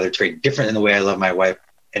love my mother. It's very different than the way I love my wife,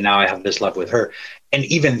 and now I have this love with her. And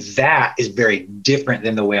even that is very different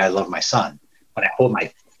than the way I love my son. When I hold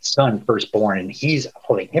my son firstborn and he's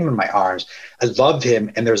holding him in my arms, I love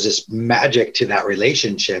him, and there's this magic to that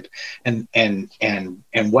relationship, and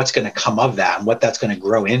what's going to come of that and what that's going to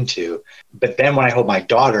grow into. But then when I hold my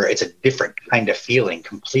daughter, it's a different kind of feeling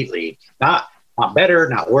completely. Not better,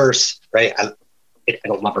 not worse, right? I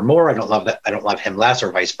don't love her more. I don't love him less,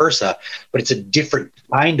 or vice versa. But it's a different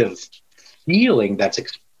kind of feeling that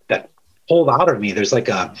pulled out of me. There's like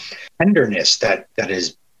a tenderness that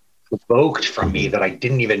is evoked from me that I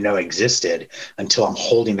didn't even know existed until I'm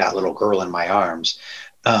holding that little girl in my arms.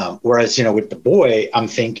 Whereas, with the boy, I'm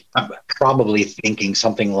probably thinking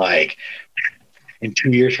something like, in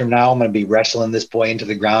 2 years from now, I'm going to be wrestling this boy into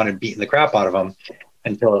the ground and beating the crap out of him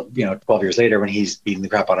until, 12 years later when he's beating the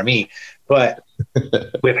crap out of me. But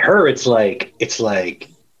with her, it's like,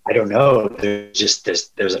 I don't know. There's just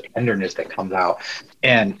there's a tenderness that comes out,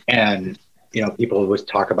 and people always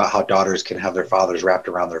talk about how daughters can have their fathers wrapped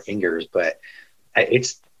around their fingers, but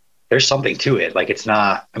there's something to it. Like, it's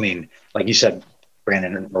not, I mean, like you said,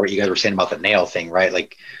 Brandon, or what you guys were saying about the nail thing, right?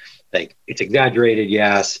 Like it's exaggerated.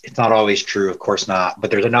 Yes. It's not always true. Of course not. But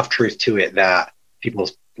there's enough truth to it that people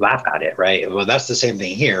laugh at it, right? Well, that's the same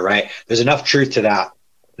thing here, right? There's enough truth to that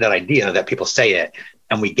idea that people say it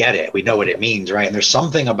and we get it. We know what it means, right? And there's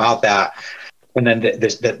something about that. And then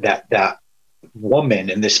that woman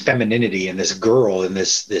and this femininity and this girl and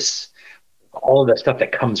this all of the stuff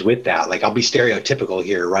that comes with that. Like, I'll be stereotypical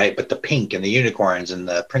here, right? But the pink and the unicorns and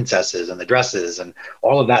the princesses and the dresses and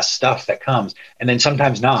all of that stuff that comes. And then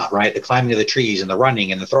sometimes not, right? The climbing of the trees and the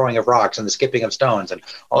running and the throwing of rocks and the skipping of stones and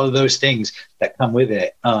all of those things that come with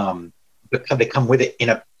it. Because they come with it in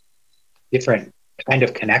a different kind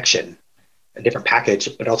of connection, a different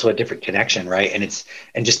package, but also a different connection, right?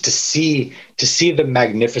 And just to see the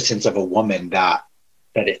magnificence of a woman that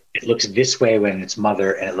it looks this way when it's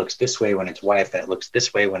mother, and it looks this way when it's wife, and it looks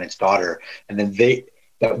this way when it's daughter. And then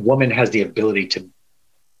that woman has the ability to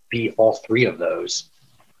be all three of those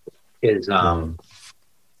is,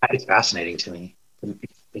 it's fascinating to me.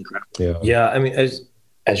 It's incredible. Yeah. I mean, as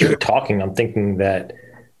you're talking, I'm thinking that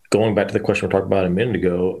going back to the question we talked about a minute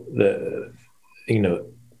ago, the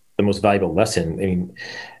most valuable lesson, I mean,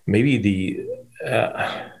 maybe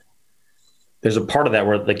there's a part of that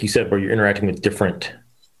where, like you said, where you're interacting with different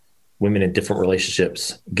women in different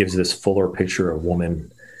relationships gives this fuller picture of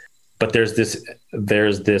woman. But there's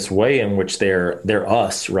this way in which they're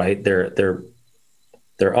us, right? They're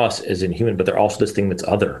us as in human, but they're also this thing that's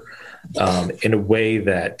other, in a way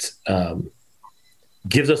that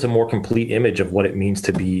gives us a more complete image of what it means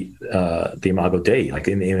to be the Imago Dei, like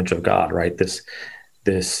in the image of God, right?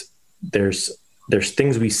 There's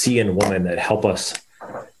things we see in woman that help us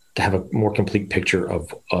to have a more complete picture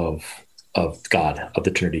of God, of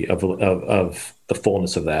the Trinity, of the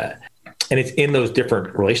fullness of that. And it's in those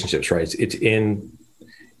different relationships, right? It's in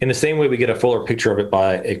the same way we get a fuller picture of it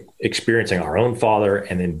by experiencing our own father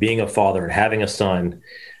and then being a father and having a son,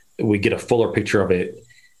 we get a fuller picture of it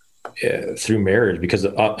through marriage, because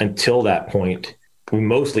until that point, we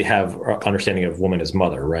mostly have our understanding of woman as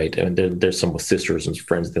mother, right? And there's some with sisters and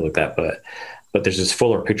friends and things like that, but there's this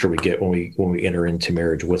fuller picture we get when we enter into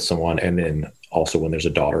marriage with someone, and then also when there's a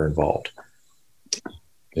daughter involved.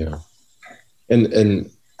 Yeah. And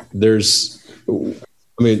there's,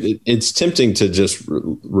 I mean, it's tempting to just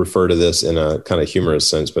refer to this in a kind of humorous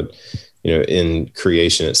sense, but, in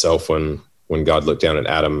creation itself, when God looked down at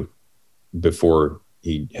Adam before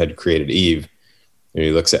he had created Eve,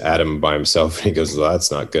 he looks at Adam by himself and he goes, well, that's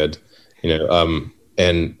not good.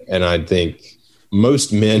 And I think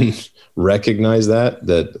most men recognize that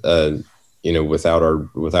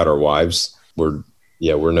without our wives, we're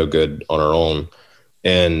no good on our own.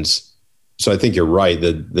 And so I think you're right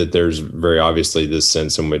that there's very obviously this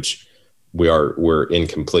sense in which we're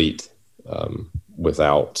incomplete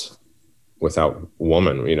without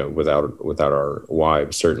woman, without our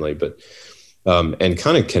wives, certainly, but and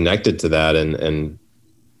kind of connected to that, and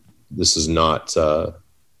this is not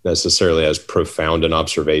necessarily as profound an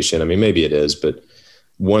observation. I mean, maybe it is, but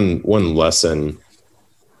one lesson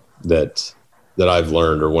that I've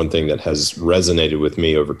learned, or one thing that has resonated with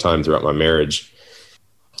me over time throughout my marriage,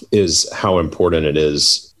 is how important it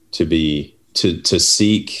is to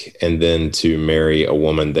seek and then to marry a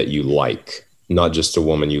woman that you like, not just a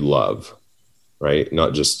woman you love, right?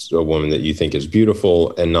 Not just a woman that you think is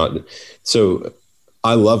beautiful, so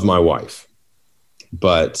I love my wife,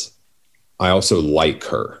 but I also like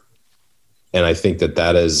her. And I think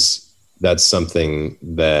that's something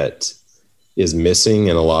that is missing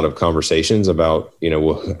in a lot of conversations about,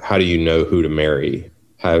 how do you know who to marry?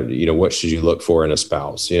 How, what should you look for in a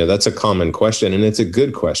spouse? That's a common question, and it's a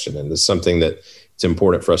good question. And it's something that it's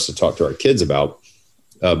important for us to talk to our kids about.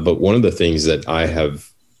 But one of the things that I have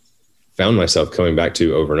found myself coming back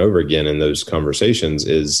to over and over again in those conversations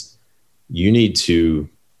is you need to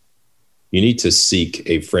seek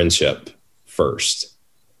a friendship first.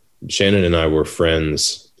 Shannon and I were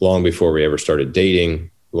friends long before we ever started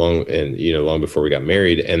dating, long before we got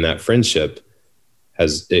married. And that friendship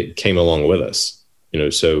it came along with us.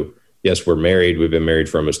 So yes, we're married. We've been married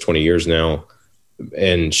for almost 20 years now.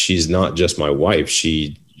 And she's not just my wife.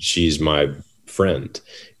 She's my friend,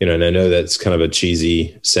 and I know that's kind of a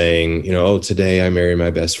cheesy saying, today I marry my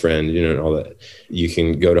best friend, and all that. You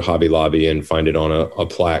can go to Hobby Lobby and find it on a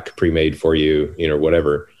plaque pre-made for you,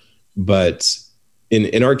 whatever. But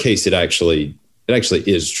in our case, it actually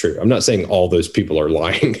is true. I'm not saying all those people are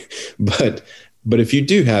lying, but if you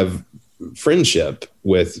do have friendship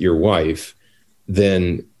with your wife,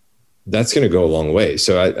 then that's going to go a long way.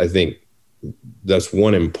 So I think that's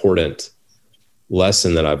one important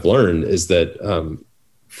lesson that I've learned, is that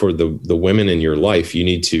for the women in your life, you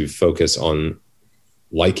need to focus on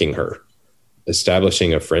liking her,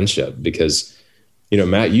 establishing a friendship, because,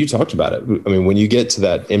 Matt, you talked about it. I mean, when you get to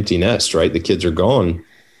that empty nest, right, the kids are gone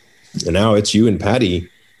and now it's you and Patty,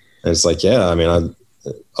 and it's like, yeah, I mean,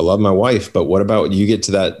 I love my wife, but what about you get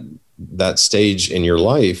to that stage in your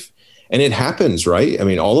life, and it happens, right? I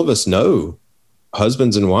mean, all of us know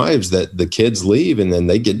husbands and wives that the kids leave and then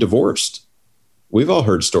they get divorced. we've all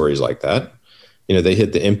heard stories like that. They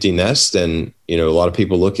hit the empty nest, and, a lot of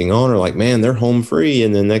people looking on are like, man, they're home free.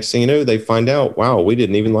 And then next thing you know, they find out, wow, we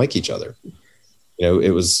didn't even like each other.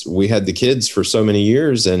 We had the kids for so many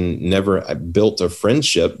years and never built a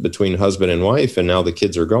friendship between husband and wife. And now the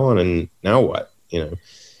kids are gone. And now what?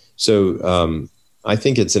 So I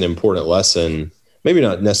think it's an important lesson, maybe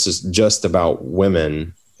not necessarily just about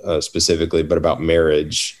women specifically, but about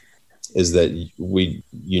marriage, is that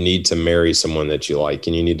you need to marry someone that you like,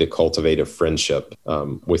 and you need to cultivate a friendship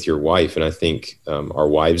with your wife. And I think our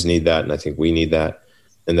wives need that, and I think we need that.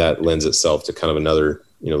 And that lends itself to kind of another,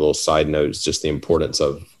 little side note, is just the importance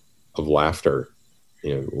of laughter,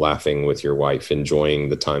 laughing with your wife, enjoying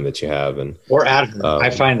the time that you have. Or at her. I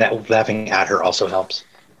find that laughing at her also helps.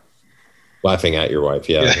 Laughing at your wife,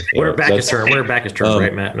 yeah. Wear back his turn,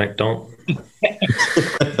 right, Matt? Like, don't.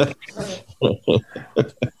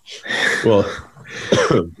 Well,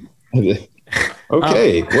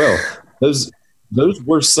 okay. Well, those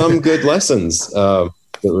were some good lessons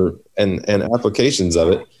and applications of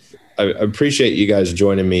it. I appreciate you guys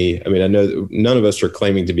joining me. I mean, I know none of us are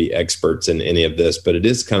claiming to be experts in any of this, but it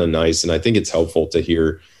is kind of nice, and I think it's helpful to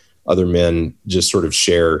hear other men just sort of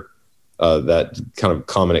share that kind of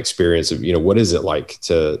common experience of, what is it like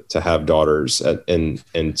to have daughters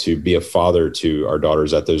and to be a father to our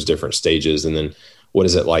daughters at those different stages, and then what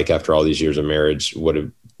is it like after all these years of marriage? What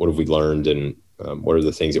have we learned, and what are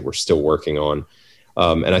the things that we're still working on?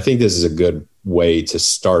 And I think this is a good way to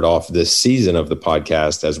start off this season of the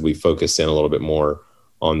podcast as we focus in a little bit more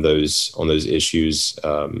on those issues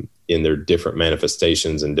in their different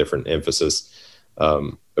manifestations and different emphasis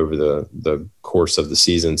over the course of the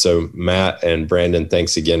season. So Matt and Brandon,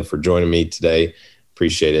 thanks again for joining me today.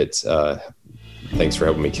 Appreciate it. Thanks for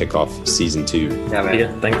helping me kick off season 2. Yeah, man.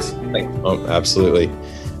 Yeah, thanks. Oh, absolutely.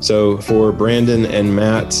 So for Brandon and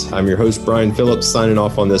Matt, I'm your host, Brian Phillips, signing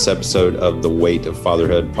off on this episode of the Weight of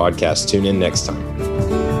Fatherhood podcast. Tune in next time.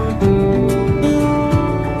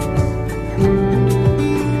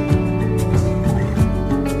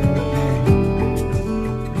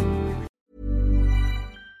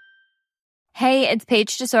 Hey, it's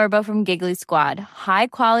Paige DeSorbo from Giggly Squad. High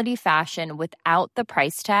quality fashion without the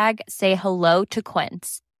price tag. Say hello to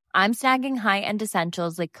Quince. I'm snagging high-end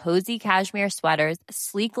essentials like cozy cashmere sweaters,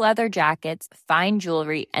 sleek leather jackets, fine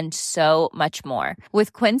jewelry, and so much more.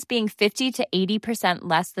 With Quince being 50 to 80%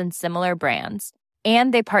 less than similar brands.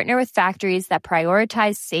 And they partner with factories that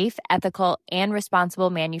prioritize safe, ethical, and responsible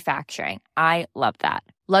manufacturing. I love that.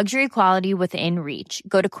 Luxury quality within reach.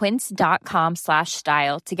 Go to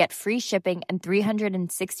quince.com/style to get free shipping and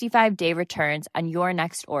 365-day returns on your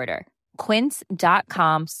next order.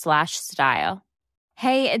 Quince.com/style.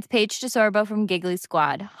 Hey, it's Paige DeSorbo from Giggly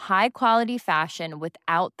Squad. High quality fashion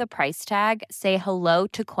without the price tag. Say hello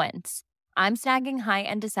to Quince. I'm snagging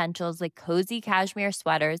high-end essentials like cozy cashmere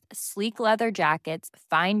sweaters, sleek leather jackets,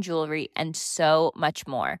 fine jewelry, and so much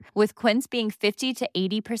more. With Quince being 50 to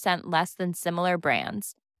 80% less than similar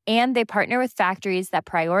brands. And they partner with factories that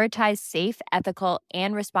prioritize safe, ethical,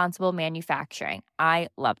 and responsible manufacturing. I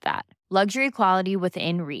love that. Luxury quality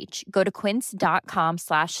within reach. Go to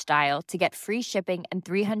quince.com/style to get free shipping and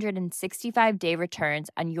 365-day returns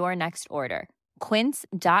on your next order.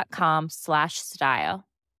 Quince.com/style.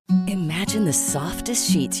 Imagine the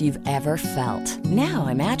softest sheets you've ever felt. Now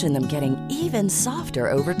imagine them getting even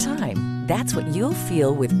softer over time. That's what you'll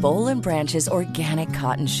feel with Boll & Branch's organic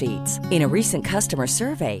cotton sheets. In a recent customer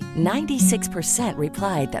survey, 96%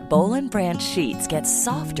 replied that Boll & Branch sheets get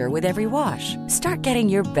softer with every wash. Start getting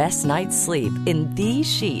your best night's sleep in these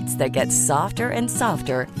sheets that get softer and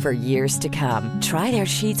softer for years to come. Try their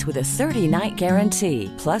sheets with a 30-night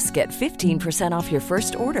guarantee. Plus, get 15% off your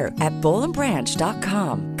first order at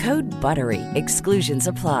bollandbranch.com. Code BUTTERY. Exclusions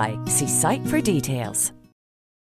apply. See site for details.